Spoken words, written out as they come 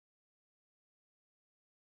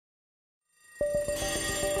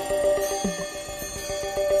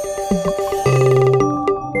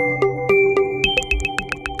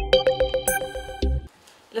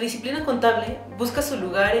contable busca su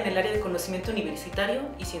lugar en el área de conocimiento universitario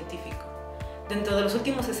y científico. Dentro de los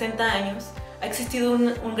últimos 60 años ha existido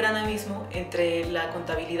un gran abismo entre la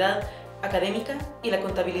contabilidad académica y la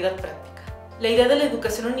contabilidad práctica. La idea de la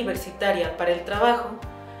educación universitaria para el trabajo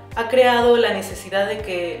ha creado la necesidad de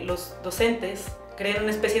que los docentes creen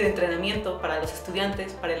una especie de entrenamiento para los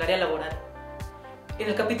estudiantes para el área laboral. En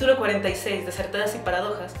el capítulo 46 de Certezas y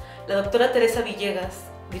Paradojas, la doctora Teresa Villegas,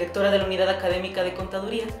 directora de la Unidad Académica de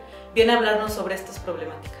Contaduría, viene a hablarnos sobre estas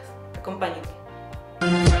problemáticas. Acompáñenme.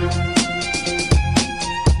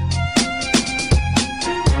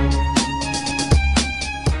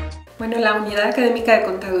 Bueno, la Unidad Académica de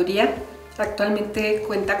Contaduría actualmente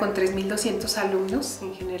cuenta con 3.200 alumnos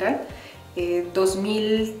en general.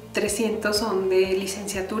 2.300 son de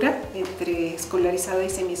licenciatura, entre escolarizada y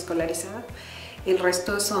semiescolarizada. El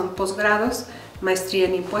resto son posgrados, maestría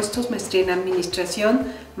en impuestos, maestría en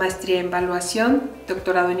administración, maestría en evaluación,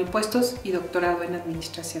 doctorado en impuestos y doctorado en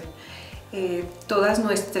administración. Todas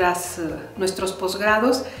nuestros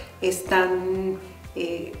posgrados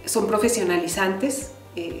son profesionalizantes.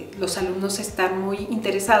 Los alumnos están muy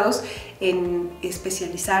interesados en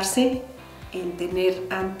especializarse, en tener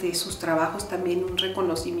ante sus trabajos también un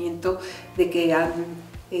reconocimiento de que han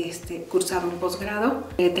cursado un posgrado.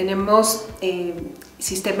 Tenemos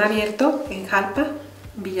sistema abierto en Jalpa,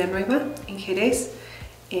 Villanueva, en Jerez,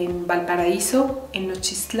 en Valparaíso, en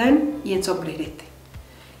Nochistlán y en Sombrerete.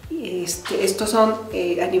 Estos son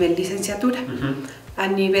a nivel licenciatura. A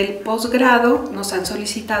nivel posgrado nos han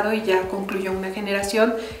solicitado y ya concluyó una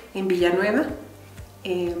generación en Villanueva.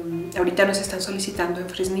 Ahorita nos están solicitando en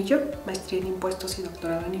Fresnillo, maestría en impuestos y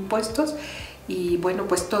doctorado en impuestos. Y bueno,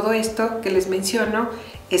 pues todo esto que les menciono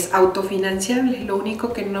es autofinanciable. Lo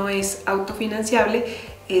único que no es autofinanciable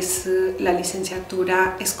es la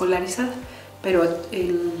licenciatura escolarizada. Pero,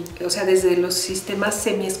 o sea, desde los sistemas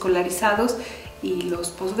semiescolarizados y los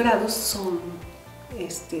posgrados son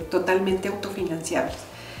totalmente autofinanciables.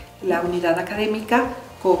 La unidad académica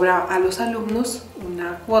cobra a los alumnos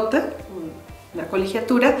una cuota, una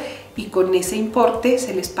colegiatura, y con ese importe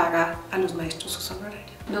se les paga a los maestros sus honorarios.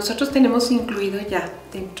 Nosotros tenemos incluido ya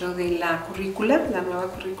dentro de la currícula, la nueva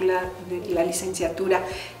currícula de la licenciatura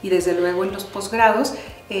y desde luego en los posgrados,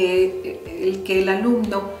 el que el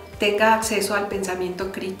alumno tenga acceso al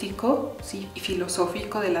pensamiento crítico, ¿sí?, y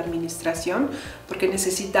filosófico de la administración, porque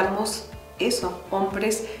necesitamos eso,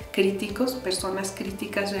 hombres críticos, personas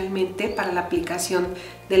críticas realmente para la aplicación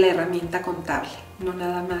de la herramienta contable. No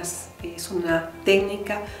nada más es una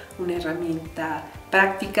técnica, una herramienta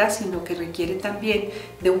práctica, sino que requiere también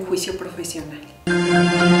de un juicio profesional.